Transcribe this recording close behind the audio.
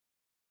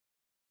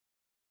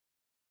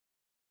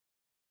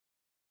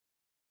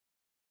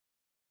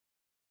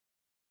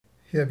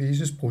Her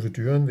vises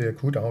proceduren ved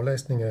akut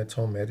aflastning af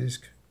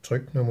traumatisk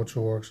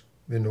pneumothorax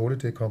ved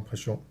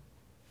ledekompression.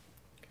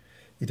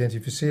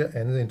 Identificer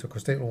andet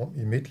interkostalrum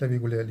i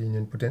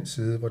midtklavikularlinjen på den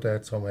side, hvor der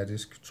er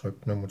traumatisk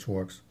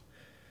pneumothorax.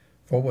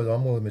 Forbered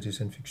området med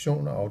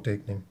desinfektion og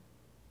afdækning.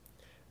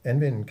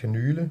 Anvend en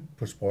kanyle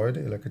på sprøjte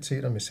eller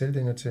kateter med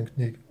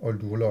selvdængerteknik og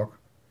lurlok.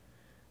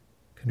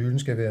 Kanylen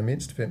skal være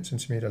mindst 5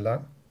 cm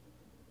lang.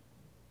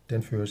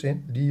 Den føres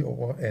ind lige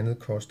over andet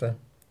costa.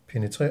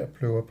 Penetrer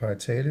pleura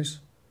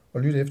parietalis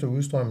og lyt efter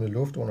udstrømmende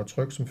luft under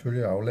tryk som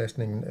følge af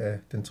aflastningen af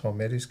den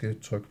traumatiske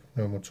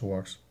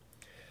pneumothorax.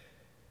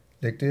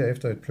 Læg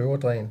derefter et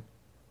pleuradræn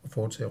og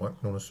foretag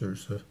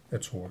røntgenundersøgelse af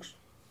thorax.